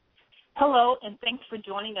Hello, and thanks for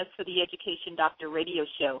joining us for the Education Doctor Radio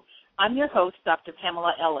Show. I'm your host, Dr.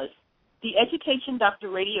 Pamela Ellis. The Education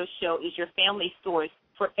Doctor Radio Show is your family source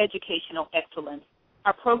for educational excellence.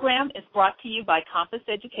 Our program is brought to you by Compass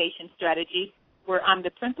Education Strategies, where I'm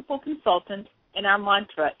the principal consultant, and our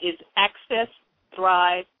mantra is Access,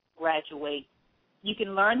 Thrive, Graduate. You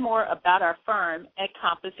can learn more about our firm at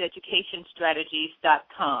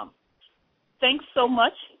compasseducationstrategies.com. Thanks so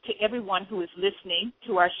much to everyone who is listening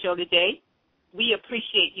to our show today. We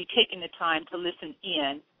appreciate you taking the time to listen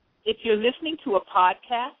in. If you're listening to a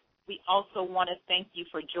podcast, we also want to thank you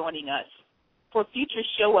for joining us. For future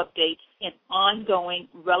show updates and ongoing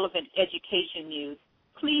relevant education news,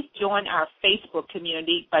 please join our Facebook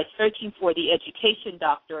community by searching for The Education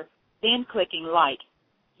Doctor, then clicking like.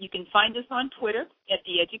 You can find us on Twitter at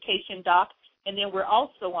The Education Doc, and then we're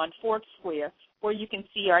also on Foursquare, where you can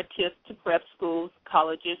see our tips to prep schools,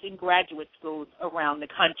 colleges, and graduate schools around the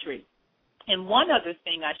country. And one other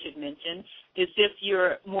thing I should mention is if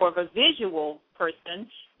you're more of a visual person,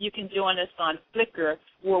 you can join us on Flickr,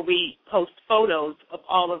 where we post photos of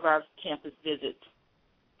all of our campus visits.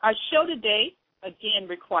 Our show today, again,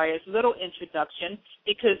 requires little introduction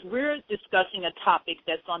because we're discussing a topic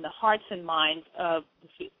that's on the hearts and minds of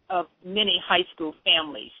many high school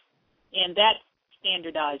families, and that's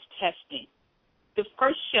standardized testing. The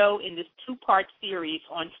first show in this two-part series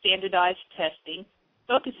on standardized testing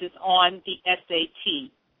focuses on the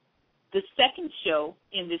SAT. The second show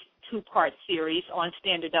in this two-part series on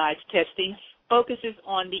standardized testing focuses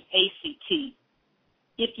on the ACT.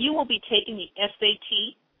 If you will be taking the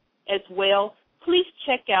SAT as well, please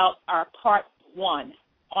check out our Part 1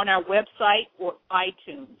 on our website or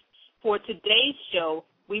iTunes. For today's show,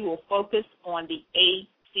 we will focus on the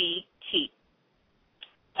ACT.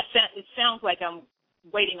 It sounds like I'm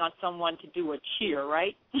waiting on someone to do a cheer,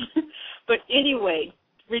 right? But anyway,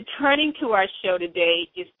 returning to our show today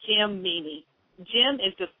is Jim Meany. Jim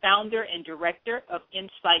is the founder and director of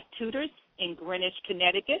Insight Tutors in Greenwich,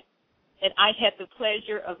 Connecticut, and I had the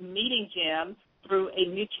pleasure of meeting Jim through a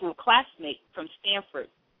mutual classmate from Stanford.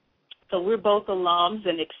 So we're both alums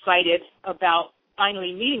and excited about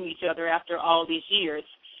finally meeting each other after all these years.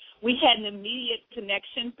 We had an immediate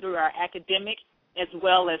connection through our academic as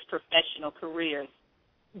well as professional careers.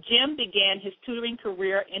 Jim began his tutoring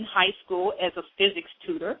career in high school as a physics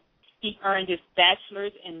tutor. He earned his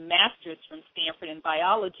bachelor's and master's from Stanford in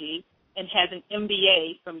biology and has an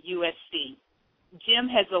MBA from USC. Jim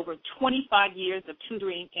has over 25 years of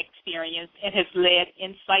tutoring experience and has led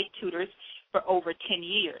Insight Tutors for over 10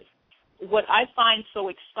 years. What I find so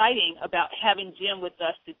exciting about having Jim with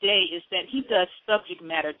us today is that he does subject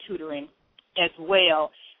matter tutoring as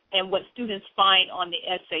well. And what students find on the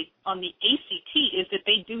ACT is that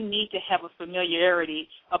they do need to have a familiarity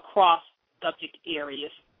across subject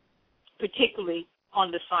areas, particularly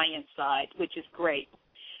on the science side, which is great.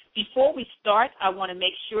 Before we start, I want to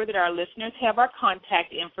make sure that our listeners have our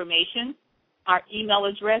contact information. Our email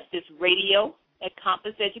address is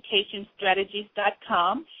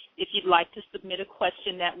radio@compasseducationstrategies.com if you'd like to submit a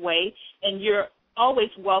question that way. And you're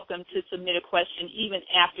always welcome to submit a question even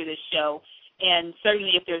after the show. And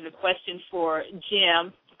certainly if there's a question for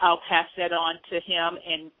Jim, I'll pass that on to him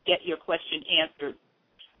and get your question answered.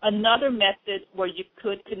 Another method where you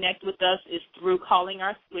could connect with us is through calling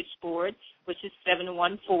our switchboard, which is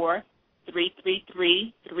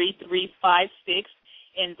 714-333-3356.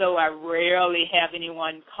 And though I rarely have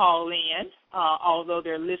anyone call in, although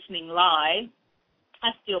they're listening live,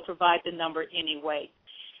 I still provide the number anyway.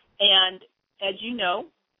 And as you know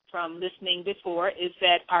from listening before, is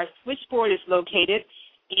that our switchboard is located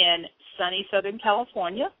in sunny Southern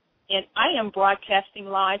California, and I am broadcasting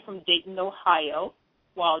live from Dayton, Ohio,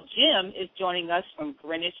 while Jim is joining us from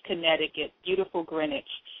Greenwich, Connecticut, beautiful Greenwich.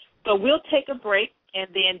 So we'll take a break,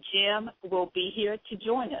 and then Jim will be here to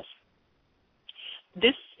join us.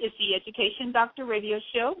 This is the Education Doctor Radio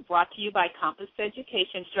Show brought to you by Compass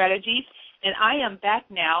Education Strategies, and I am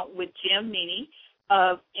back now with Jim Meany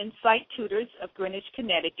of Insight Tutors of Greenwich,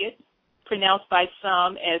 Connecticut, pronounced by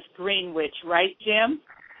some as Greenwich, right, Jim?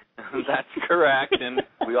 That's correct, and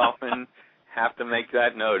we often have to make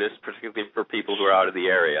that notice, particularly for people who are out of the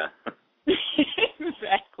area.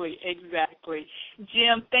 Exactly.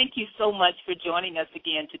 Jim, thank you so much for joining us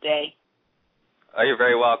again today. Oh, you're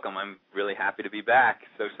very welcome. I'm really happy to be back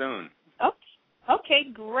so soon. Okay,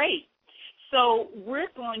 great. So we're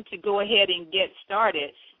going to go ahead and get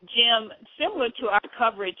started. Jim, similar to our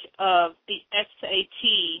coverage of the SAT,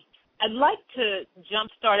 I'd like to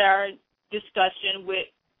jumpstart our discussion with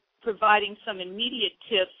providing some immediate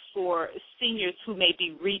tips for seniors who may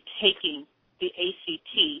be retaking the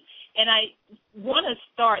ACT. And I want to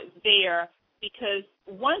start there because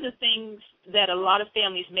one of the things that a lot of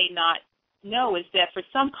families may not know is that for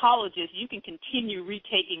some colleges, you can continue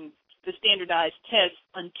retaking the standardized tests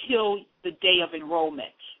until the day of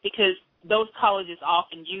enrollment because those colleges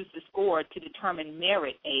often use the score to determine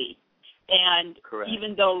merit aid. And Correct.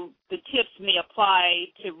 even though the tips may apply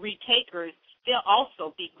to retakers, they'll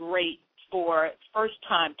also be great for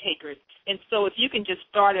first-time takers. And so if you can just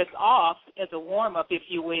start us off as a warm-up, if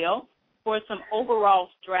you will, for some overall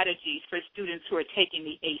strategies for students who are taking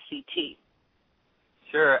the ACT.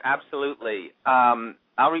 Sure, absolutely.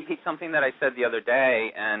 I'll repeat something that I said the other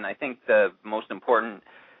day, and I think the most important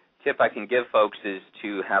tip I can give folks is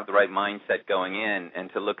to have the right mindset going in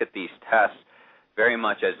and to look at these tests very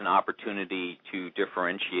much as an opportunity to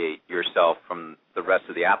differentiate yourself from the rest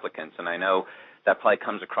of the applicants. And I know that probably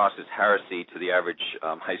comes across as heresy to the average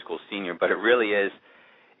high school senior, but it really is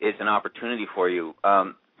an opportunity for you.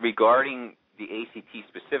 Regarding the ACT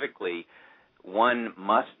specifically, one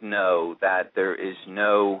must know that there is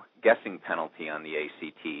no guessing penalty on the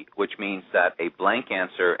ACT, which means that a blank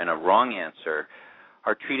answer and a wrong answer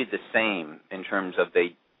are treated the same in terms of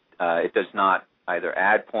it does not either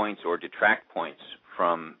add points or detract points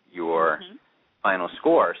from your final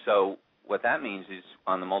score. So what that means is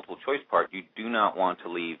on the multiple choice part, you do not want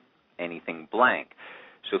to leave anything blank.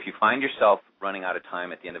 So if you find yourself running out of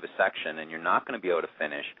time at the end of a section and you're not going to be able to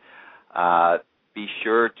finish, be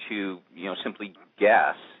sure to simply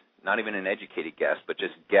guess, not even an educated guess, but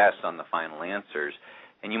just guess on the final answers,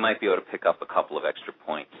 and you might be able to pick up a couple of extra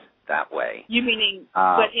points that way. You meaning,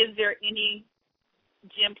 but is there any,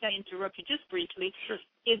 Jim, can I interrupt you just briefly? Sure.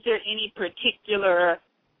 Is there any particular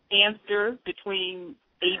answer between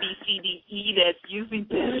A, B, C, D, E that's usually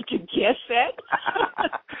better to guess at?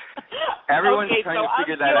 Everyone's trying to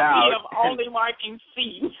figure that out. Okay, so I'm guilty of only marking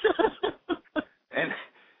C. And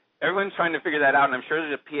everyone's trying to figure that out, and I'm sure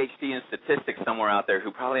there's a PhD in statistics somewhere out there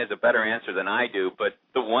who probably has a better answer than I do, but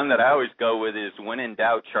the one that I always go with is when in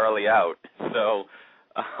doubt, Charlie out. So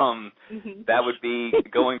that would be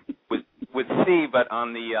going with C, but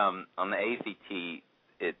on the ACT,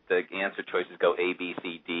 the answer choices go A, B,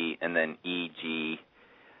 C, D, and then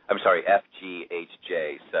F, G, H,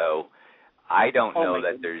 J. So I don't know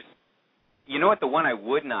that there's, the one I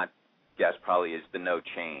would not guess probably is the no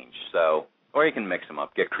change. So, or you can mix them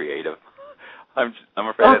up, get creative. I'm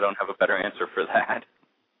afraid I don't have a better answer for that.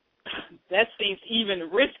 That seems even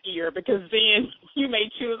riskier because then you may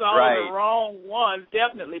choose all the wrong ones,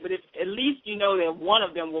 definitely. But at least you know that one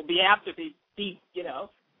of them will be after the D,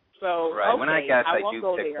 So, right. Okay, when I guess, I won't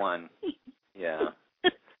do pick there. one. Yeah.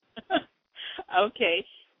 Okay.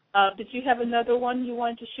 Did you have another one you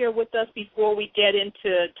wanted to share with us before we get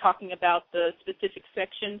into talking about the specific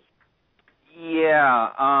sections? Yeah.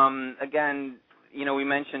 Again, we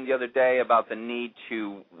mentioned the other day about the need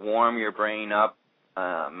to warm your brain up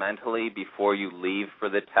mentally before you leave for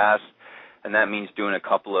the test, and that means doing a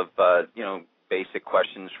couple of, basic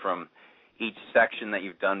questions from each section that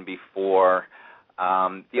you've done before.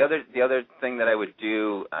 The other thing that I would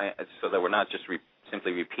do, so that we're not just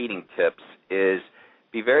simply repeating tips, is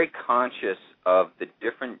be very conscious of the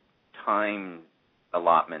different time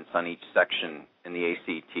allotments on each section in the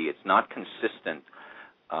ACT. It's not consistent.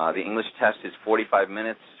 The English test is 45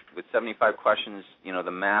 minutes with 75 questions.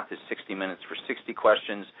 The math is 60 minutes for 60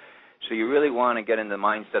 questions. So you really want to get in the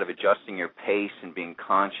mindset of adjusting your pace and being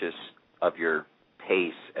conscious of your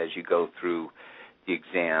pace as you go through the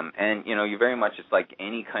exam. And, you very much, it's like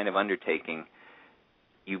any kind of undertaking,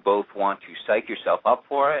 you both want to psych yourself up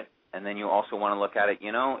for it, and then you also want to look at it,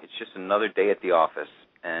 it's just another day at the office.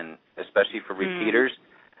 And especially for repeaters,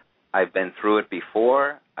 I've been through it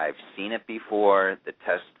before. I've seen it before. The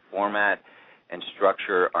test format and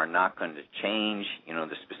structure are not going to change.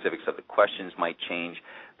 The specifics of the questions might change,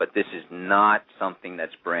 but this is not something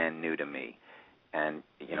that's brand new to me. And,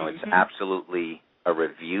 it's absolutely a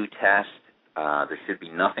review test. There should be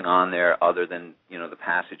nothing on there other than, the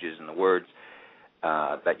passages and the words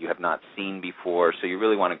that you have not seen before. So you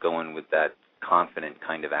really want to go in with that confident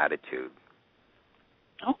kind of attitude.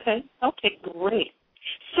 Okay, great.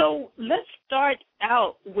 So let's start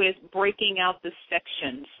out with breaking out the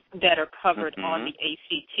sections that are covered on the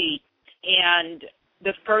ACT. And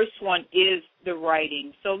the first one is the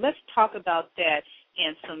writing. So let's talk about that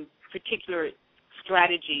and some particular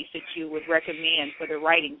strategies that you would recommend for the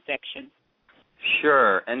writing section.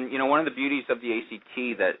 Sure. And, one of the beauties of the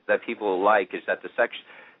ACT that people like is that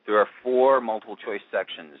there are 4 multiple-choice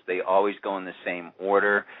sections. They always go in the same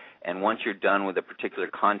order. And once you're done with a particular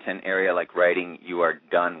content area like writing, you are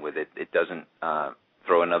done with it. It doesn't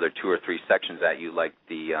throw another 2 or 3 sections at you like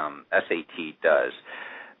the SAT does.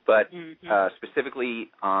 But specifically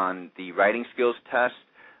on the writing skills test,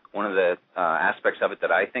 one of the aspects of it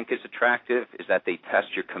that I think is attractive is that they test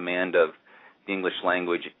your command of the English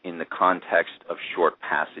language in the context of short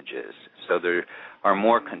passages. So there are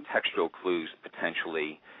more contextual clues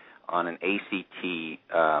potentially on an ACT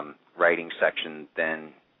writing section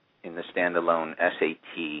than in the standalone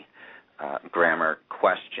SAT grammar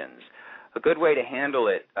questions. A good way to handle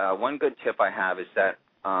it, one good tip I have is that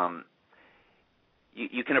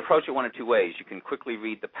you can approach it one of two ways. You can quickly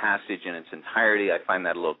read the passage in its entirety. I find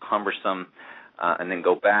that a little cumbersome, and then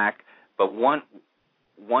go back. But one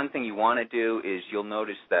thing you want to do is you'll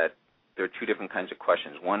notice that there are two different kinds of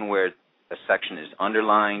questions, one where a section is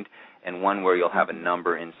underlined and one where you'll have a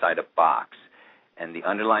number inside a box. And the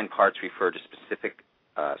underlined parts refer to specific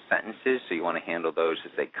sentences, so you want to handle those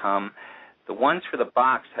as they come. The ones for the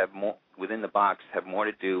box within the box have more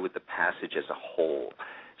to do with the passage as a whole.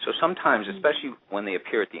 So sometimes, especially when they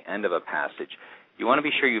appear at the end of a passage, you want to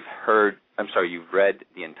be sure you've read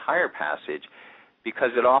the entire passage, because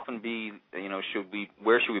it often be,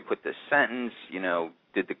 where should we put this sentence?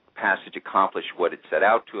 Did the passage accomplish what it set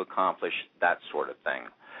out to accomplish? That sort of thing.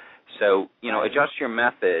 So, adjust your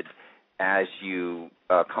method as you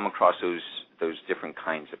come across those different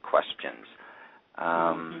kinds of questions.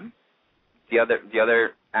 The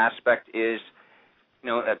other aspect is,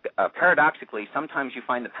 paradoxically, sometimes you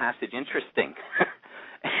find the passage interesting,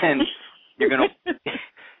 and you're going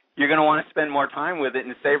to want to spend more time with it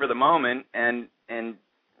and savor the moment and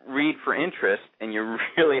read for interest, and you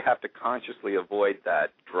really have to consciously avoid that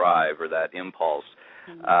drive or that impulse,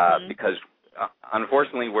 because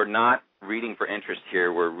unfortunately we're not reading for interest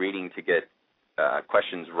here. We're reading to get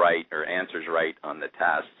questions right or answers right on the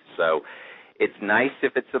test. So it's nice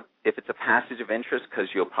if it's a passage of interest, because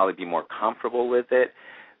you'll probably be more comfortable with it,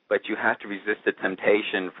 but you have to resist the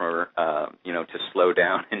temptation for to slow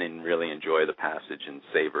down and really enjoy the passage and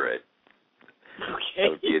savor it.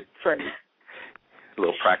 Okay, great. A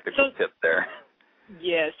little practical tip there.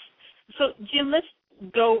 Yes. So, Jim, let's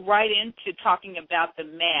go right into talking about the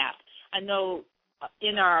math. I know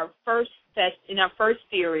in our first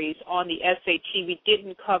series on the SAT, we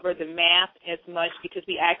didn't cover the math as much because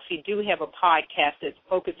we actually do have a podcast that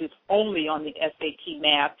focuses only on the SAT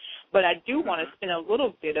math. But I do want to spend a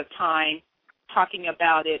little bit of time talking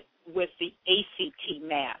about it with the ACT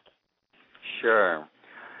math. Sure.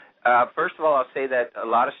 First of all, I'll say that a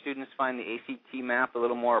lot of students find the ACT math a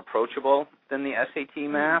little more approachable than the SAT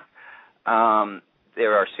math.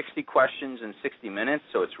 There are 60 questions in 60 minutes,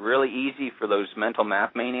 so it's really easy for those mental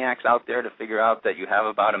math maniacs out there to figure out that you have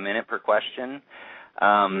about a minute per question.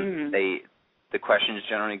 The questions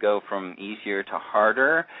generally go from easier to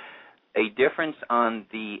harder. A difference on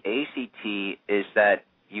the ACT is that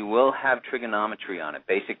you will have trigonometry on it,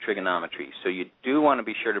 basic trigonometry. So you do want to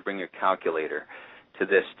be sure to bring your calculator to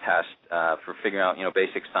this test for figuring out,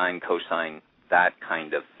 basic sine, cosine, that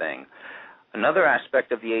kind of thing. Another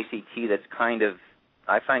aspect of the ACT that's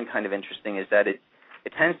I find kind of interesting is that it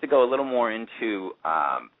tends to go a little more into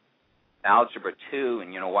Algebra 2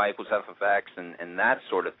 and, y equals f of x and that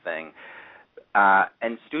sort of thing.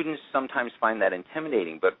 And students sometimes find that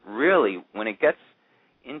intimidating, but really when it gets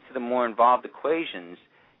into the more involved equations,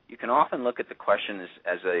 you can often look at the question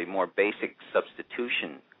as a more basic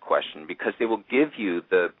substitution question, because they will give you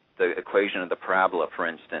the equation of the parabola, for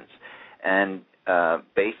instance, and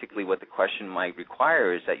basically what the question might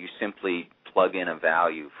require is that you simply plug in a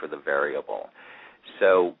value for the variable.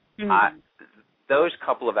 So those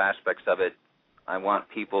couple of aspects of it, I want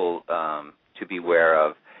people to be aware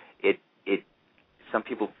of. Some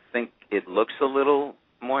people think it looks a little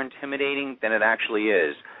more intimidating than it actually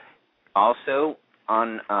is. Also,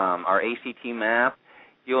 on our ACT math,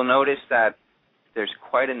 you'll notice that there's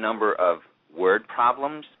quite a number of word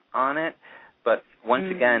problems on it, but once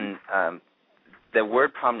again, the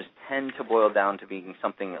word problems tend to boil down to being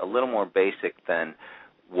something a little more basic than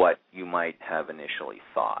what you might have initially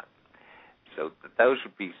thought. So those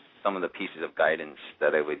would be some of the pieces of guidance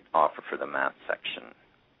that I would offer for the math section.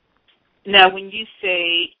 Now, when you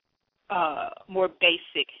say more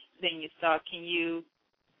basic than you thought, can you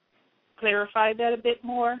clarify that a bit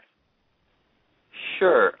more?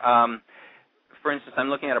 Sure. For instance, I'm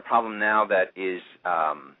looking at a problem now that is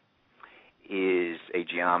a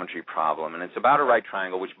geometry problem, and it's about a right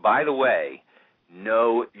triangle, which, by the way,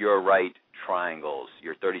 know your right triangles,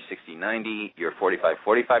 your 30, 60, 90, your 45,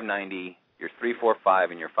 45, 90, your 3, 4,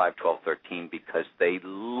 5, and your 5, 12, 13, because they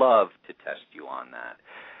love to test you on that.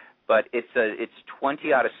 But it's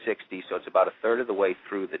 20 out of 60, so it's about a third of the way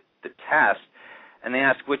through the test, and they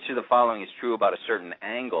ask which of the following is true about a certain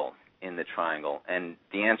angle in the triangle, and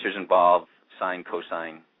the answers involve sine,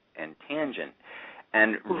 cosine, and tangent.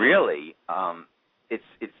 And really,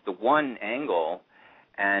 it's the one angle,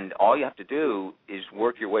 and all you have to do is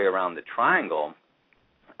work your way around the triangle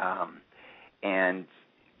and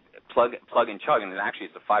plug and chug. And actually,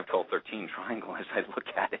 it's a 5, 12, 13 triangle as I look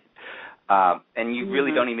at it. And you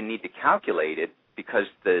really don't even need to calculate it because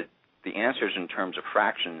the answers in terms of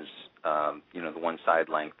fractions, the one side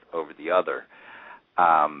length over the other.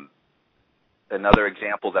 Another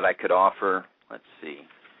example that I could offer, let's see.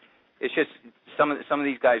 It's just some of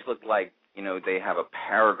these guys look like, they have a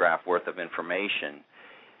paragraph worth of information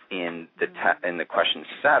in the question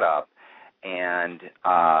setup, and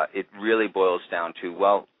it really boils down to,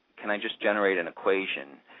 well, can I just generate an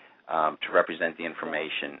equation to represent the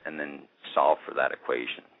information and then solve for that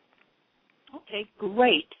equation? Okay,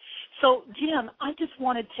 great. So, Jim, I just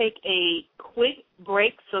want to take a quick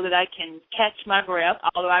break so that I can catch my breath,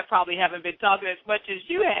 although I probably haven't been talking as much as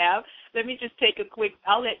you have. Let me just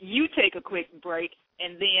I'll let you take a quick break,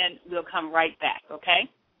 and then we'll come right back, okay?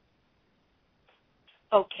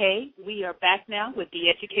 Okay, we are back now with the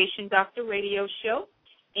Education Doctor Radio Show,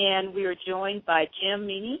 and we are joined by Jim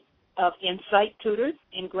Meany of Insight Tutors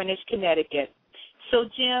in Greenwich, Connecticut. So,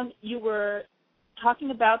 Jim, you were talking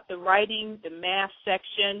about the writing, the math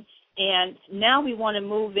section, and now we want to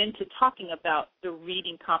move into talking about the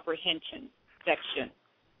reading comprehension section.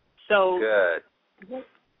 So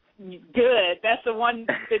good. That's the one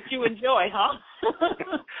that you enjoy, huh?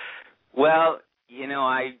 Well,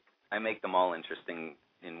 I make them all interesting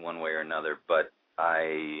in one way or another, but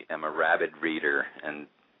I am a rabid reader and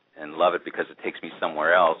love it because it takes me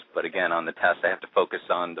somewhere else. But again, on the test, I have to focus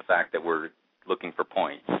on the fact that we're looking for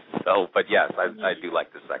points. So, but yes, I do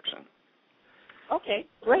like this section. Okay,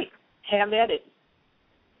 great. Have at it.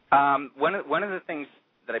 One of the things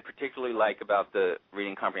that I particularly like about the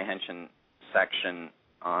reading comprehension section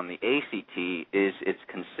on the ACT is its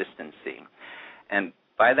consistency. And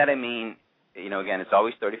by that I mean, again, it's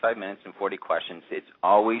always 35 minutes and 40 questions. It's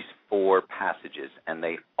always 4 passages, and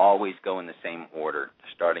they always go in the same order,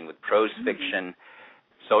 starting with prose fiction,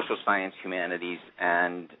 social science, humanities,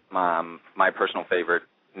 and my personal favorite,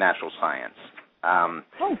 natural science.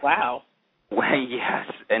 Oh, wow. Well,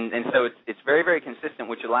 yes, and so it's very, very consistent,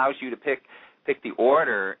 which allows you to pick the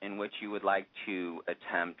order in which you would like to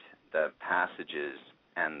attempt the passages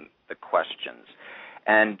and the questions.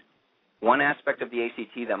 And one aspect of the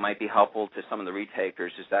ACT that might be helpful to some of the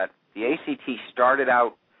retakers is that the ACT started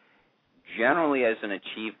out generally as an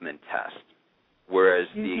achievement test, whereas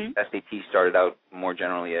the SAT started out more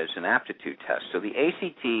generally as an aptitude test. So the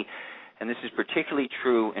ACT, and this is particularly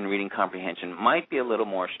true in reading comprehension, might be a little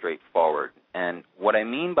more straightforward. And what I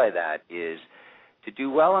mean by that is to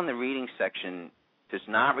do well on the reading section does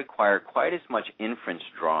not require quite as much inference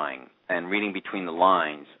drawing and reading between the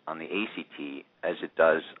lines on the ACT as it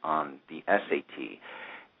does on the SAT.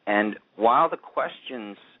 And while the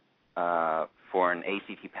questions for an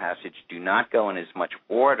ACT passage do not go in as much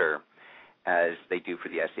order as they do for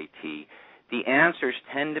the SAT, the answers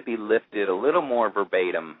tend to be lifted a little more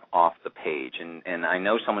verbatim off the page. And I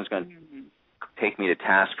know someone's going to take me to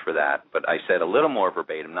task for that, but I said a little more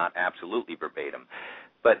verbatim, not absolutely verbatim.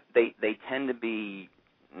 But they tend to be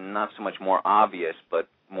not so much more obvious, but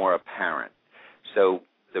more apparent. So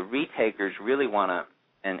the retakers really want to,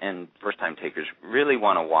 and first-time takers really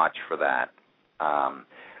want to watch for that.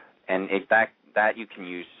 And in fact, that you can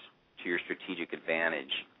use to your strategic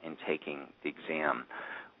advantage in taking the exam.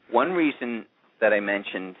 One reason that I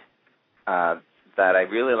mentioned that I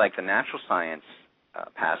really like the natural science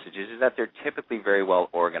passages is that they're typically very well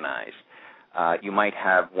organized. You might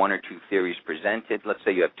have 1 or 2 theories presented. Let's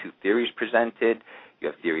say you have 2 theories presented. You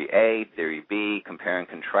have theory A, theory B, compare and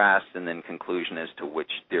contrast, and then conclusion as to which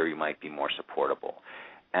theory might be more supportable.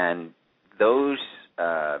 And those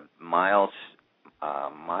mileposts,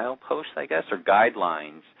 I guess, or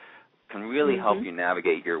guidelines can really help you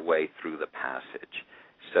navigate your way through the passage.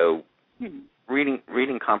 So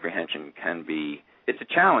reading comprehension it's a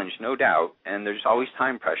challenge, no doubt, and there's always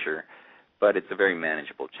time pressure, but it's a very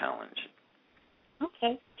manageable challenge.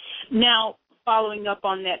 Okay. Now, following up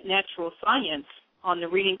on that natural science, on the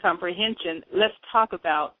reading comprehension, let's talk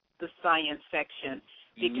about the science section,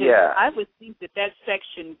 because I would think that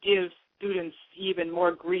section gives students even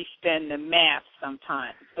more grief than the math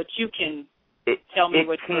sometimes, but you can tell me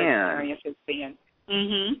what your experience has been.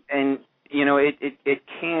 And, it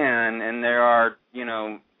can, and there are,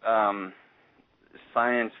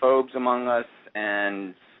 science phobes among us,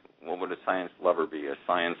 and what would a science lover be? A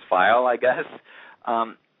science file, I guess.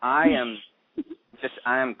 I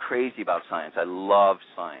am crazy about science. I love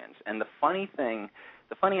science. And the funny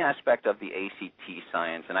aspect of the ACT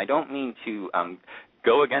science, and I don't mean to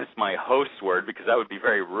go against my host's word because that would be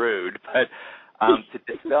very rude, but to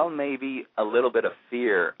dispel maybe a little bit of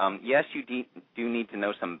fear, yes, you do need to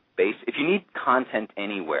know some base. If you need content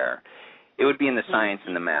anywhere, it would be in the science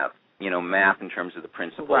and the math. Math in terms of the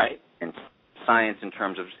principles, right, and science in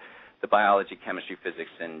terms of the biology, chemistry, physics,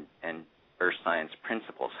 and earth science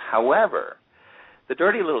principles. However, the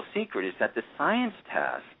dirty little secret is that the science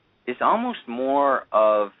test is almost more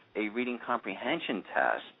of a reading comprehension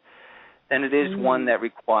test than it is one that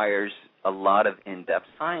requires a lot of in-depth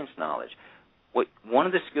science knowledge. One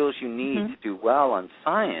of the skills you need to do well on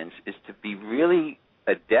science is to be really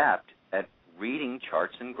adept at reading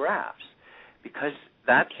charts and graphs, because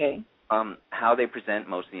that's how they present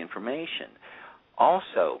most of the information.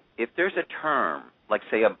 Also, if there's a term, like,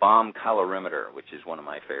 say, a bomb calorimeter, which is one of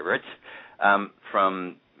my favorites,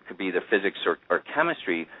 could be either physics or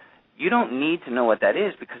chemistry, you don't need to know what that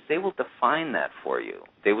is because they will define that for you.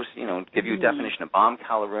 They will, give you a definition. A bomb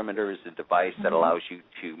calorimeter is a device that allows you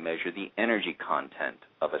to measure the energy content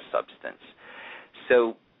of a substance.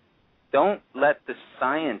 So don't let the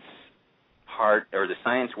science part or the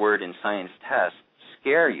science word in science test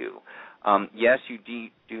scare you. Yes, you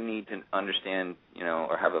do need to understand,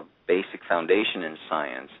 or have a basic foundation in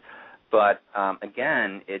science, but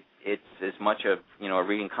again, it's as much of a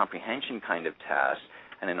reading comprehension kind of test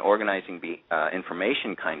and an organizing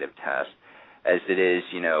information kind of test as it is,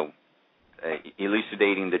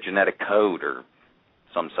 elucidating the genetic code or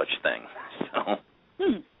some such thing. So,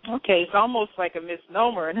 okay, it's almost like a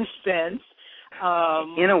misnomer in a sense.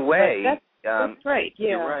 In a way, that's right. Yeah,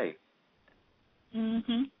 you're right.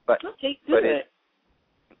 But okay, good.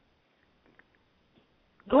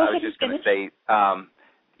 Go ahead. I was just going to say,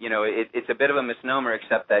 it's a bit of a misnomer,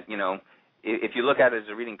 except that if you look at it as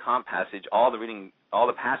a reading comp passage, all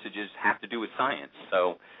the passages have to do with science.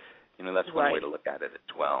 So, that's one way to look at it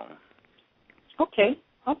as well. Okay,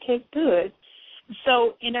 good.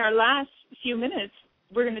 So in our last few minutes,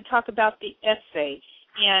 we're going to talk about the essay,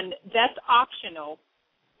 and that's optional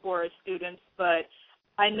for students, but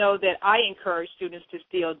I know that I encourage students to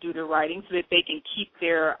still do the writing so that they can keep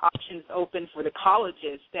their options open for the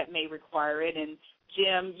colleges that may require it. And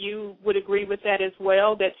Jim, you would agree with that as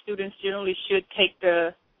well, that students generally should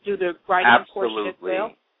do the writing portion as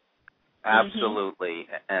well? Absolutely.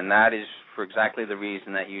 And that is for exactly the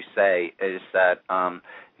reason that you say, is that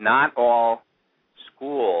not all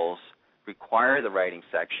schools require the writing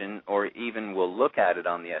section or even will look at it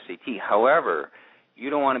on the SAT. However,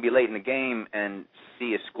 you don't want to be late in the game and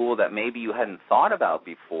see a school that maybe you hadn't thought about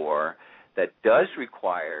before that does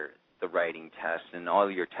require the writing test and all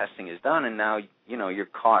your testing is done, and now you're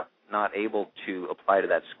caught not able to apply to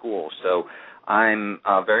that school. So I'm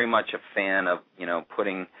very much a fan of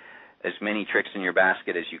putting as many tricks in your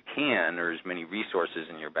basket as you can, or as many resources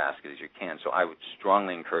in your basket as you can. So I would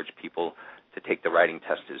strongly encourage people to take the writing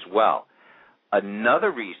test as well.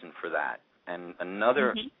 Another reason for that, and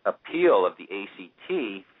another appeal of the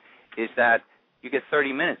ACT, is that you get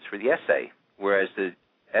 30 minutes for the essay, whereas the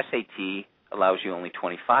SAT allows you only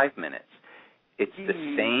 25 minutes. It's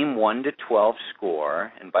the same 1 to 12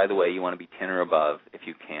 score, and by the way, you want to be 10 or above if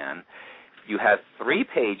you can. You have 3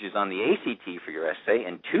 pages on the ACT for your essay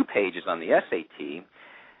and 2 pages on the SAT,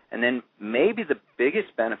 and then maybe the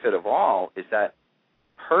biggest benefit of all is that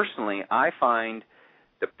personally I find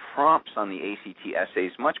the prompts on the ACT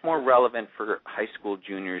essays much more relevant for high school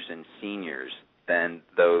juniors and seniors than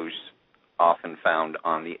those often found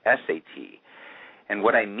on the SAT. And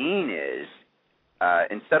what I mean is,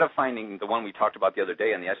 instead of finding the one we talked about the other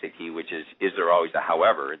day on the SAT, which is there always a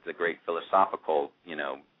however, it's a great philosophical,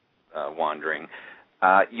 wandering,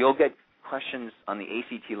 you'll get questions on the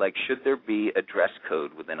ACT like, should there be a dress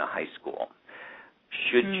code within a high school?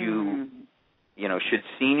 Should should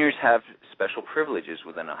seniors have special privileges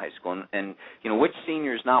within a high school? And which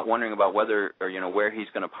senior is not wondering about whether or, where he's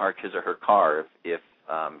going to park his or her car if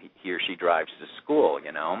he or she drives to school,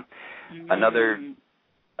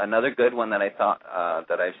 Another good one that I thought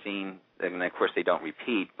that I've seen, and of course they don't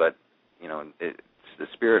repeat, but it's the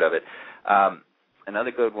spirit of it.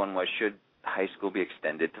 Another good one was, should high school be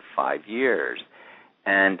extended to 5 years?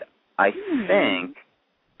 And I think,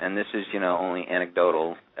 and this is only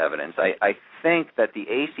anecdotal evidence, I think that the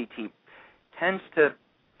ACT tends to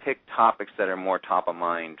pick topics that are more top of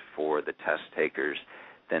mind for the test takers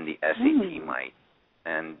than the SAT might.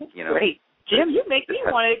 And great. Jim, you make me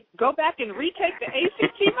want to go back and retake the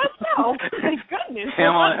ACT myself. My goodness.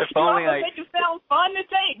 Pamela, if only make it sound fun to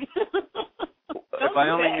take. If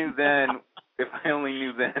I only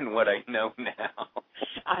knew then what I know now.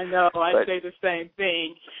 I know. I'd say the same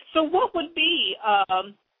thing. So what would be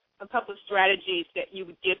a couple of strategies that you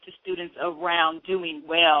would give to students around doing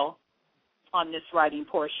well on this writing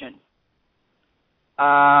portion?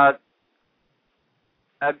 Well,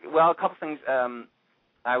 a couple things.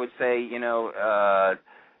 I would say,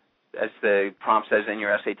 as the prompt says in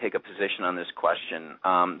your essay, take a position on this question.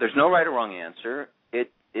 There's no right or wrong answer.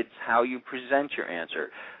 It's how you present your answer.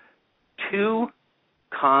 2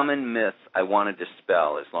 common myths I want to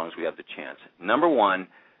dispel as long as we have the chance. Number 1,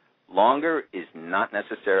 longer is not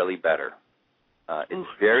necessarily better. It's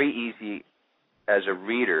very easy as a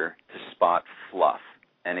reader to spot fluff.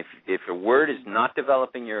 And if a word is not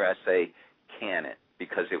developing your essay, can it?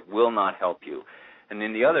 Because it will not help you. And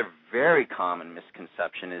then the other very common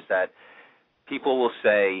misconception is that people will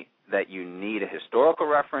say that you need a historical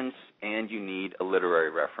reference and you need a literary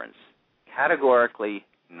reference. Categorically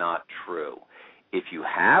not true. If you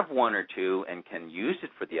have 1 or 2 and can use it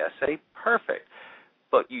for the essay, perfect.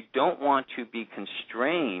 But you don't want to be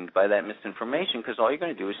constrained by that misinformation, because all you're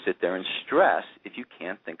going to do is sit there and stress if you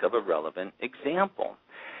can't think of a relevant example.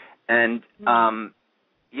 And,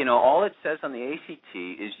 all it says on the ACT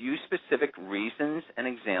is use specific reasons and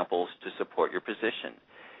examples to support your position.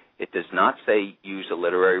 It does not say use a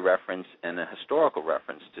literary reference and a historical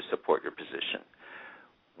reference to support your position.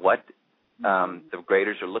 What the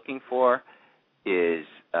graders are looking for is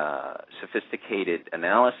sophisticated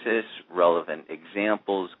analysis, relevant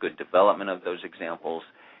examples, good development of those examples,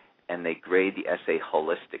 and they grade the essay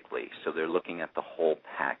holistically. So they're looking at the whole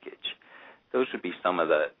package. Those would be some of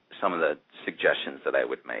the suggestions that I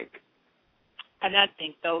would make. And I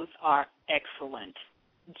think those are excellent.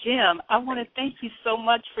 Jim, I want to thank you so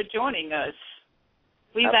much for joining us.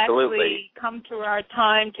 We've Absolutely. actually come to our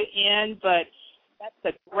time to end, but that's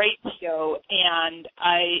a great show, and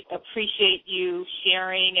I appreciate you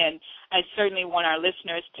sharing, and I certainly want our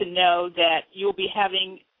listeners to know that you'll be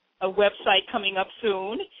having a website coming up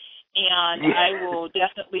soon, and I will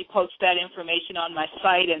definitely post that information on my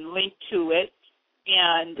site and link to it.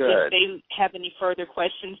 And Good. If they have any further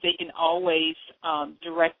questions, they can always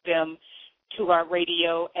direct them to our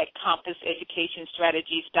radio at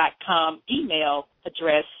CompassEducationStrategies.com email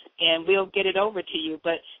address, and we'll get it over to you.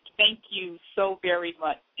 But thank you so very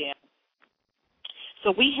much, Dan.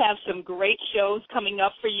 So we have some great shows coming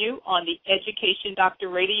up for you on the Education Doctor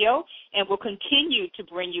Radio, and we'll continue to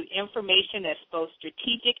bring you information that's both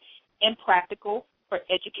strategic and practical for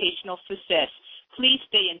educational success. Please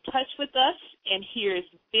stay in touch with us, and here's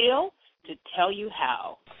Bill to tell you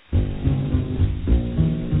how.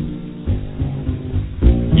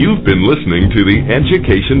 You've been listening to the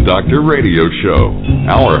Education Doctor Radio Show.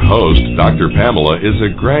 Our host, Dr. Pamela, is a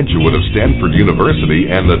graduate of Stanford University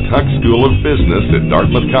and the Tuck School of Business at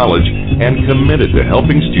Dartmouth College and committed to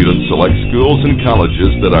helping students select schools and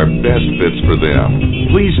colleges that are best fits for them.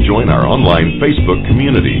 Please join our online Facebook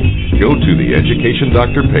community. Go to the Education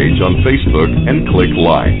Doctor page on Facebook and click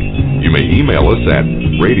like. You may email us at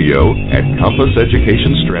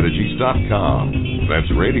radio@CompassEducationStrategies.com. That's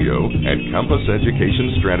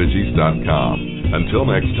radio@CompassEducationStrategies.com. Until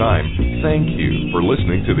next time, thank you for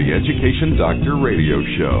listening to the Education Doctor Radio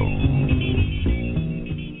Show.